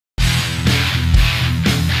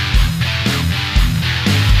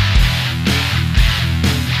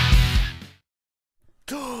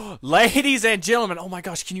Ladies and gentlemen, oh my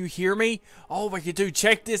gosh, can you hear me? Oh my god, dude,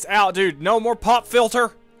 check this out, dude. No more pop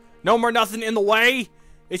filter. No more nothing in the way.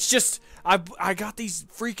 It's just, I got these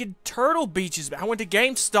freaking Turtle Beaches. I went to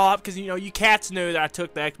GameStop because, you know, you cats knew that I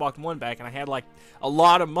took the Xbox One back and I had like a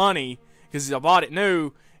lot of money because I bought it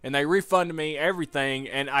new and they refunded me everything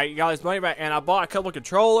and I got this money back and I bought a couple of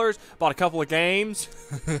controllers, bought a couple of games.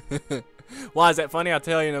 Why is that funny? I'll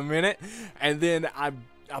tell you in a minute. And then I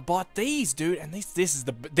bought these, dude, and this is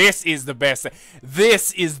the best thing.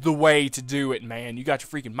 This is the way to do it, man. You got your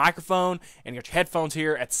freaking microphone and you got your headphones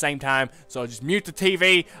here at the same time. So I just mute the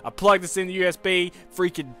TV. I plug this in the USB.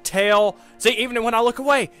 Freaking tell. See, even when I look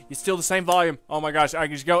away, it's still the same volume. Oh my gosh, I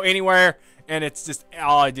can just go anywhere, and it's just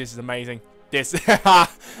this is amazing. This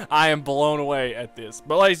I am blown away at this.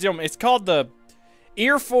 But ladies and gentlemen, it's called the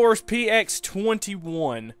Air Force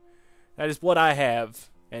PX21. That is what I have.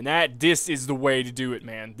 And this is the way to do it,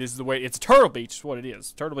 man. This is the way. It's a Turtle Beach is what it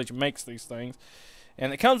is. Turtle Beach makes these things.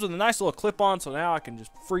 And it comes with a nice little clip-on, so now I can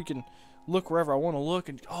just freaking look wherever I want to look.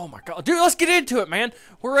 And oh my god. Dude, let's get into it, man.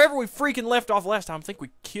 Wherever we freaking left off last time, I think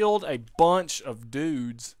we killed a bunch of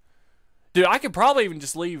dudes. Dude, I could probably even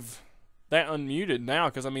just leave that unmuted now,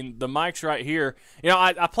 because, I mean, the mic's right here. You know,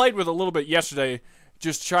 I played with it a little bit yesterday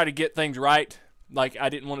just to try to get things right. Like, I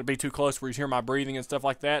didn't want it to be too close where you hear my breathing and stuff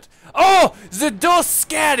like that. Oh, the dos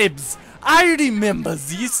scarabs! I remember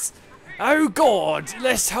this. Oh, God,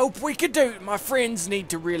 let's hope we can do it. My friends need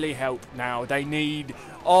to really help now. They need,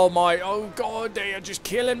 oh, God, they are just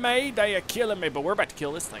killing me. They are killing me. But we're about to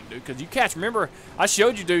kill this thing, dude, because you cats, remember, I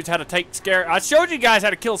showed you dudes how to take scarab. I showed you guys how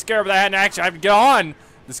to kill a scarab, but I hadn't actually have to get on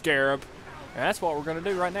the scarab. And that's what we're going to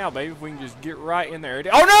do right now, baby. If we can just get right in there.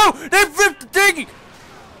 Oh, no! They flipped the thingy!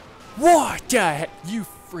 What the heck? You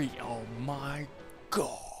freak. Oh my god.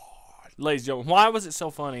 Ladies and gentlemen, why was it so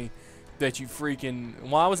funny that you freaking.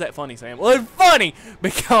 Why was that funny, Sam? Well, it's funny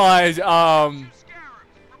because, God,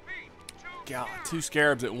 2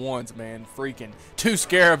 scarabs at once, man. Freaking. 2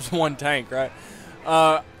 scarabs, 1 tank, right?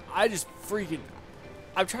 I just freaking.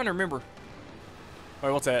 I'm trying to remember.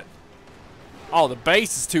 Wait, what's that? Oh, the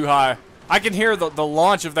bass is too high. I can hear the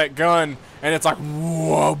launch of that gun, and it's like,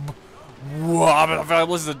 whoop. Whoa, if I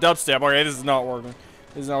listen to dubstep, okay, this is not working.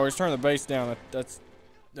 This is not working. Let's turn the bass down. That's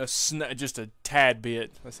just a tad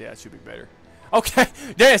bit. Let's see, that should be better. Okay,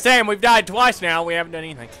 yeah, Sam, we've died twice now. We haven't done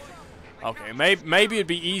anything. Okay, maybe it'd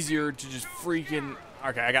be easier to just freaking.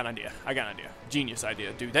 Okay, I got an idea. Genius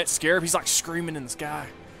idea, dude. That scarab, he's like screaming in the sky.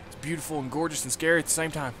 It's beautiful and gorgeous and scary at the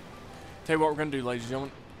same time. Tell you what we're gonna do, ladies and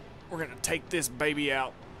gentlemen. We're gonna take this baby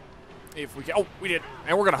out. If we can. Oh, we did.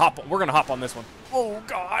 And we're gonna hop on this one. Oh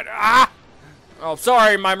god. Ah! Oh,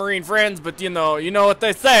 sorry, my Marine friends, but you know what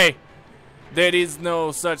they say. There is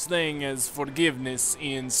no such thing as forgiveness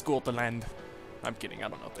in Scotland. I'm kidding. I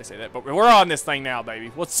don't know if they say that, but we're on this thing now,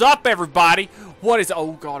 baby. What's up, everybody? What is?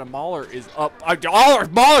 Oh god, a mauler is up.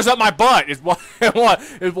 Mauler's up my butt. Is what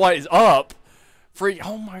is up? Freak.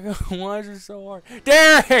 Oh my god. Why is it so hard?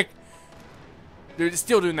 Derek. Dude, it's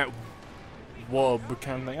still doing that. Whoa,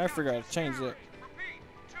 kind of thing. I forgot to change that.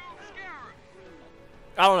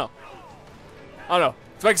 I don't know.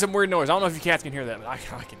 It's making some weird noise. I don't know if you cats can hear that, but I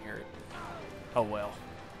can hear it. Oh well.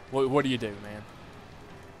 What do you do, man?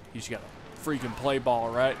 You just gotta freaking play ball,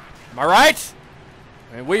 right? Am I right?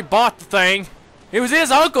 I mean, we bought the thing. It was his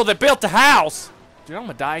uncle that built the house. Dude, I'm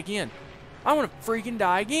gonna die again. I'm gonna freaking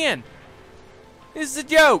die again. This is a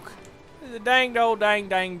joke. This is a dang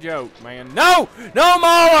joke, man. No! No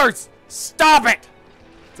maulers! Stop it!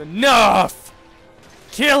 It's enough!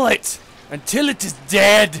 Kill it! Until it is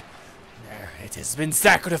dead! There, it has been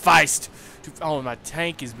sacrificed! Oh, my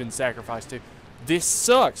tank has been sacrificed too. This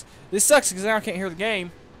sucks. This sucks because now I can't hear the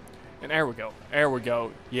game. And there we go. There we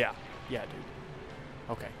go. Yeah. Yeah, dude.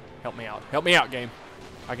 Okay. Help me out. Help me out, game.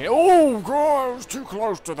 I can. Oh, God, I was too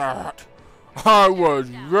close to that. I was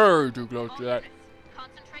very too close to that.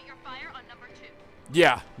 Concentrate your fire on number 2.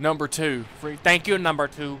 Yeah, number 2. Thank you, number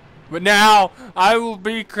 2. But now, I will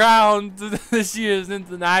be crowned this year's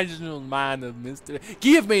International Mind of Mystery.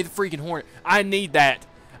 Give me the freaking hornet. I need that.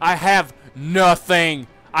 I have nothing.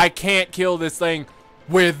 I can't kill this thing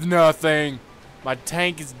with nothing. My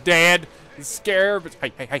tank is dead. It's scared. But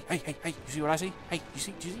hey. You see what I see? Hey, you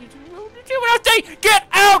see what I see? Get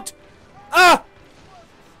out!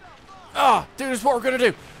 Dude, this is what we're going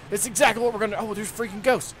to do. It's exactly what we're going to do. Oh, there's freaking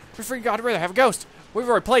ghosts. There's freaking God, I'd rather have a ghost. We've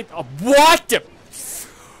already played. What the?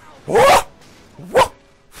 Let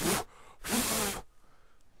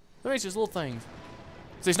me just little things.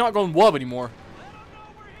 So he's not going wub anymore.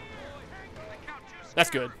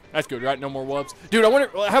 That's good. That's good, right? No more wubs. Dude, I wonder,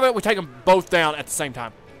 how about we take them both down at the same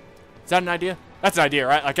time? Is that an idea? That's an idea,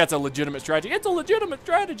 right? Like, that's a legitimate strategy. It's a legitimate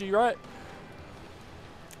strategy, right?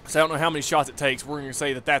 So I don't know how many shots it takes. We're going to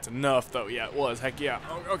say that that's enough, though. Yeah, it was. Heck yeah.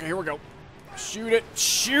 Oh, okay, here we go. Shoot it.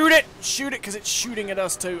 Shoot it. Shoot it, because it's shooting at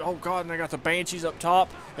us, too. Oh, God, and I got the Banshees up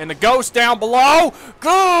top. And the Ghost down below.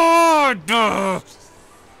 Good.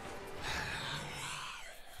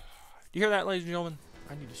 You hear that, ladies and gentlemen?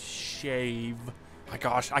 I need to shave. My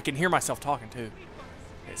gosh, I can hear myself talking, too.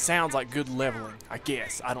 It sounds like good leveling, I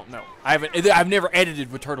guess. I don't know. I've never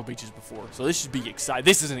edited with Turtle Beaches before, so this should be exciting.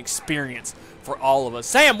 This is an experience for all of us.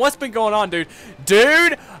 Sam, what's been going on, dude?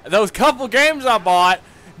 Dude, those couple games I bought,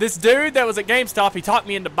 this dude that was at GameStop, he talked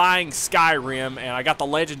me into buying Skyrim, and I got the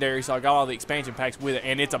Legendary, so I got all the expansion packs with it,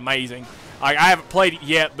 and it's amazing. I haven't played it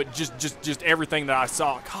yet, but just everything that I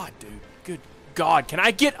saw. God, dude, good God. Can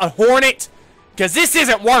I get a Hornet? Because this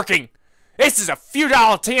isn't working. This is a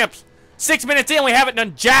futile attempt. 6 minutes in, we haven't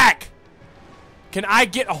done jack. Can I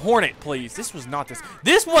get a Hornet, please? This was not this.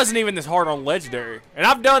 This wasn't even this hard on Legendary. And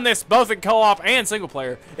I've done this both in co-op and single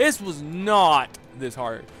player. This was not this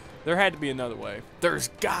hard. There had to be another way. There's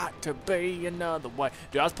got to be another way.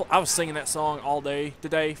 Dude, I was singing that song all day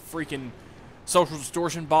today. Freaking Social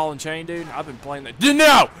Distortion, Ball and Chain, dude. I've been playing that.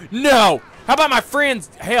 No! No! How about my friends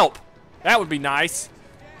help? That would be nice.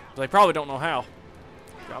 But they probably don't know how.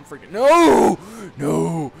 I'm freaking no,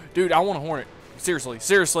 no, dude. I want a Hornet. Seriously,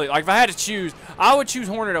 seriously. Like if I had to choose, I would choose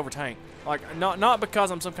Hornet over Tank. Like not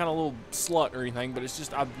because I'm some kind of little slut or anything, but it's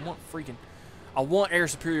just I want air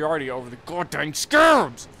superiority over the goddamn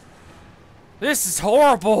Scarabs. This is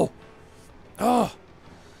horrible. Ugh.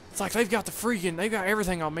 It's like they've got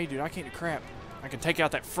everything on me, dude. I can't do crap. I can take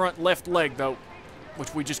out that front left leg though,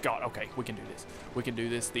 which we just got. Okay, we can do this. We can do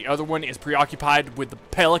this. The other one is preoccupied with the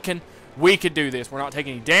Pelican. We could do this. We're not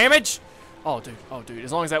taking any damage. Oh, dude. Oh, dude.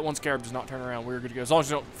 As long as that one Scarab does not turn around, we're good to go. As long as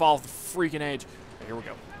you don't fall off the freaking edge. Okay, here we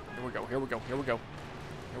go. Here we go. Here we go. Here we go.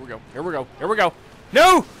 Here we go. Here we go. Here we go.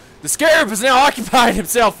 No! The Scarab has now occupied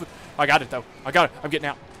himself. I got it, though. I got it. I'm getting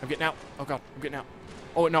out. I'm getting out. Oh, God. I'm getting out.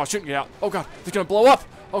 Oh, no. I shouldn't get out. Oh, God. It's going to blow up.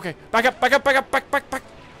 Okay. Back up. Back up. Back up. Back.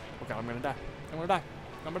 Oh, God. I'm going to die. I'm going to die.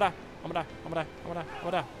 I'm going to die. I'm going to die. I'm going to die. I'm going to die. I'm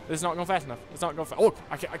going to die. This is not going fast enough. It's not going fast. Oh,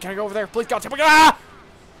 I can't go over there. Please, God. Ah!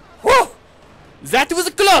 Whew! That was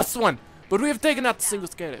a close one! But we have taken out the single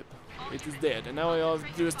Scarab. It is dead. And now all we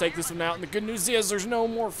have to do is take this one out. And the good news is there's no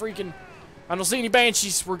more freaking... I don't see any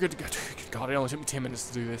Banshees. We're good to go. God, it only took me 10 minutes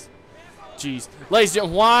to do this. Jeez. Ladies and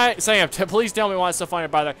gentlemen, why... Sam, please tell me why it's so funny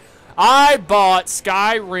by that. I bought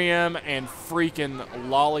Skyrim and freaking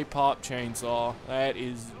Lollipop Chainsaw. That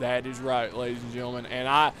is right, ladies and gentlemen. And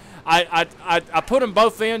I put them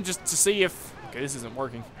both in just to see if... Okay, this isn't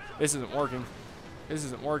working. This isn't working. This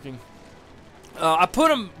isn't working. I put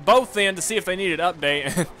them both in to see if they needed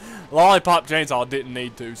update. Lollipop Chainsaw didn't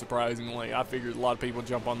need to, surprisingly. I figured a lot of people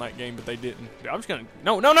jump on that game, but they didn't. I'm just gonna...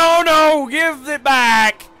 No, no, no, no! Give it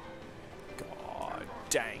back! God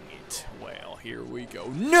dang it. Well, here we go.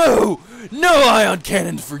 No! No ion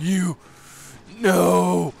cannon for you!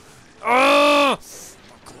 No! Oh,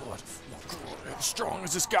 God. Oh, God. How strong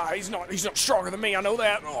is this guy? He's not stronger than me, I know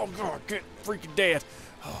that. Oh, God, get freaking dead.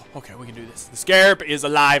 Oh, okay, we can do this. The Scarab is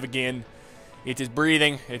alive again. It is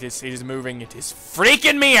breathing. It is moving. It is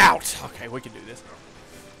freaking me out. Okay, we can do this.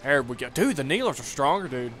 There we go. Dude, the Needlers are stronger,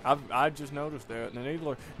 dude. I just noticed that. The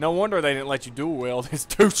Needler. No wonder they didn't let you duel well. He's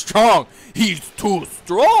too strong. He's too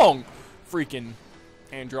strong. Freaking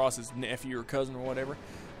Andross's nephew or cousin or whatever.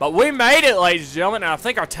 But we made it, ladies and gentlemen. And I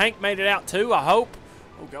think our tank made it out too, I hope.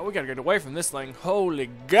 Oh, God, we got to get away from this thing.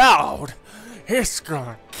 Holy God. It's going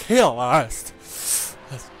to kill us.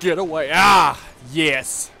 Let's get away. Ah,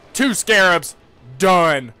 yes. 2 Scarabs,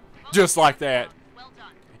 done. Just like that. Well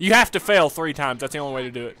done. You have to fail 3 times. That's the only way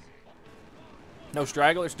to do it. No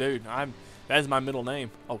stragglers, dude. That is my middle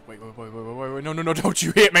name. Oh wait. No, don't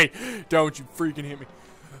you hit me. Don't you freaking hit me.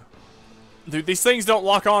 Dude, these things don't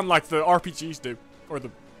lock on like the RPGs do. Or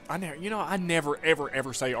I never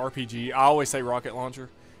ever say RPG. I always say rocket launcher.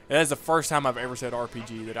 And that's the first time I've ever said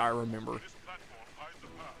RPG that I remember.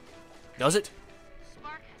 Does it?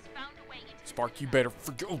 Spark, you better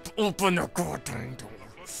open the goddamn door.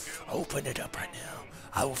 Open it up right now.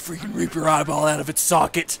 I will freaking rip your eyeball out of its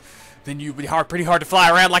socket. Then you'd be pretty hard to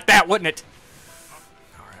fly around like that, wouldn't it?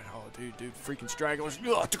 Alright, oh, dude, freaking stragglers.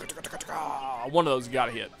 One of those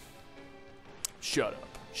gotta hit. Shut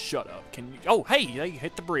up. Can you... Oh, hey, they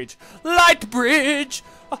hit the bridge. Light bridge!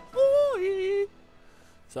 Ahoy!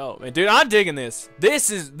 So, man, dude, I'm digging this.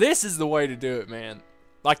 This is the way to do it, man.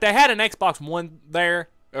 Like, they had an Xbox One there.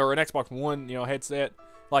 Or an Xbox One, headset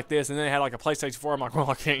like this, and then they had like a PlayStation 4. I'm like, well,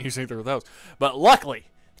 I can't use either of those. But luckily,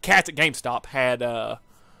 the cats at GameStop had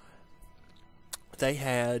they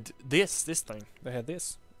had this thing. They had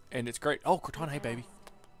this, and it's great. Oh, Cortana, hey baby.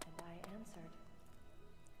 I answered.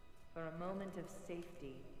 For a moment of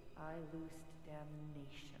safety, I loosed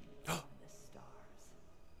damnation from the stars.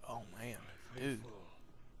 Oh man, dude.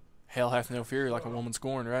 Hell hath no fury like a woman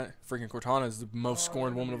scorned, right? Freaking Cortana is the most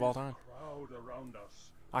scorned woman of all time.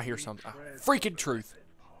 I hear something. Freaking truth.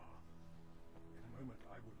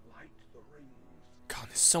 God,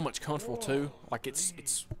 it's so much comfortable too. Like it's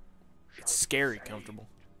scary comfortable.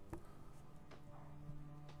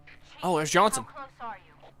 Oh, there's Johnson. How close are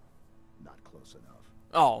you? Not close enough.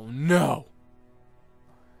 Oh no.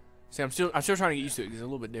 See, I'm still trying to get used to it. It's a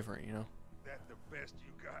little bit different, you know. That's the best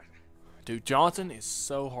you got. Dude, Johnson is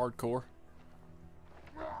so hardcore.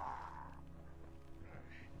 Oh,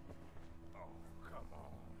 come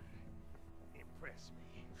on. Impress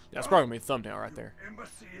me. That's probably gonna be a thumbnail right there.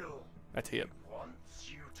 Imbecile. That's it. He wants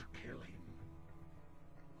you to kill him.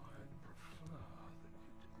 I'd prefer that you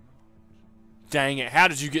did not. Dang it! How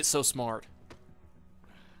did you get so smart?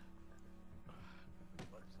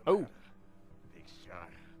 Oh. Big shot.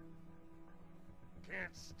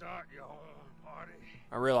 Can't start your own party.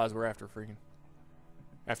 I realize we're after a minute.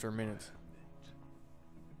 I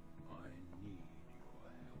need your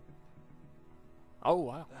help. Oh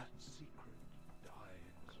wow. That secret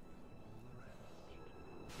dies with all the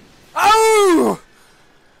rest. Oh!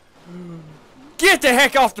 Get the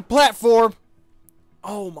heck off the platform!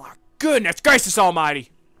 Oh my goodness gracious almighty!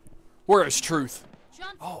 Where is truth?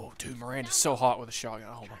 Johnson, Oh, dude, Miranda's so hot with a shotgun.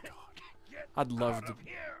 Oh my god. I'd love the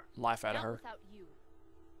life out of not her. without you.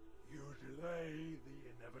 You delay the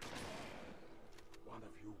inevitable. One of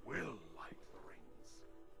you will light the rings.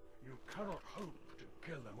 You cannot hope to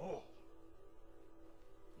kill them all.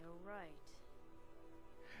 You're right.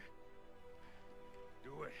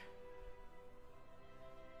 Do it.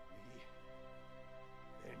 Me.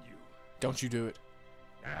 And you. Don't you do it.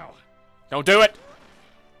 Now. Don't do it!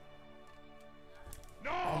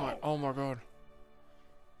 No! Oh my god.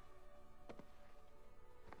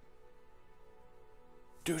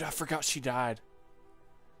 Dude, I forgot she died.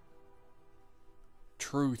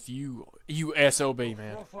 Truth, you SOB,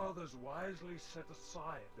 man. Forefathers wisely set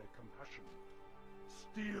aside their compassion,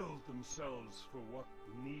 steeled themselves for what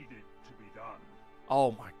needed to be done.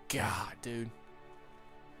 Oh my god, dude.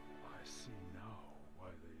 I see now why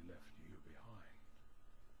they left you behind.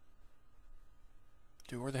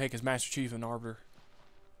 Dude, where the heck is Master Chief and Arbiter?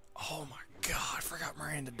 Oh my god, I forgot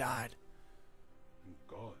Miranda died.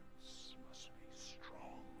 Gods must be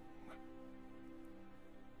strong.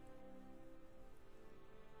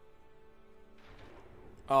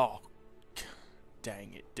 Oh,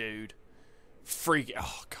 dang it, dude. Freak.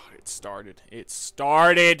 Oh god, it started. It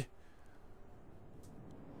started.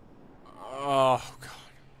 Oh god.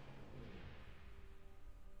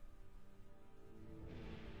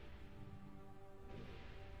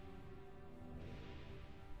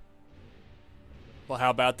 Well, how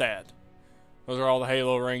about that? Those are all the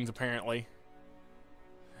Halo rings, apparently.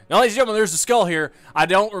 Now, ladies and gentlemen, there's a skull here. I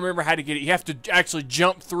don't remember how to get it. You have to actually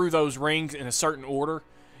jump through those rings in a certain order.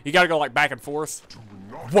 You gotta go, like, back and forth. Do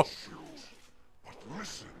not What? shoot, but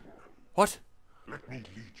listen. What? Let me lead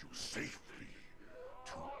you safely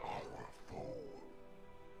to our foe.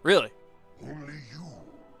 Really? Only you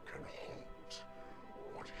can halt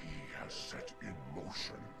what he has set in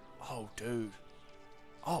motion. Oh, dude.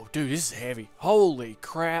 Oh, dude, this is heavy. Holy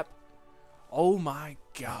crap. Oh, my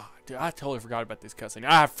God. Dude, I totally forgot about this cutscene.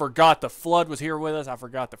 I forgot the Flood was here with us. I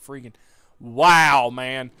forgot the freaking... Wow,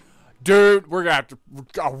 man. Dude, we're going to have to...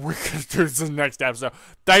 we're going to do this in the next episode.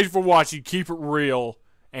 Thanks for watching. Keep it real.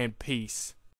 And peace.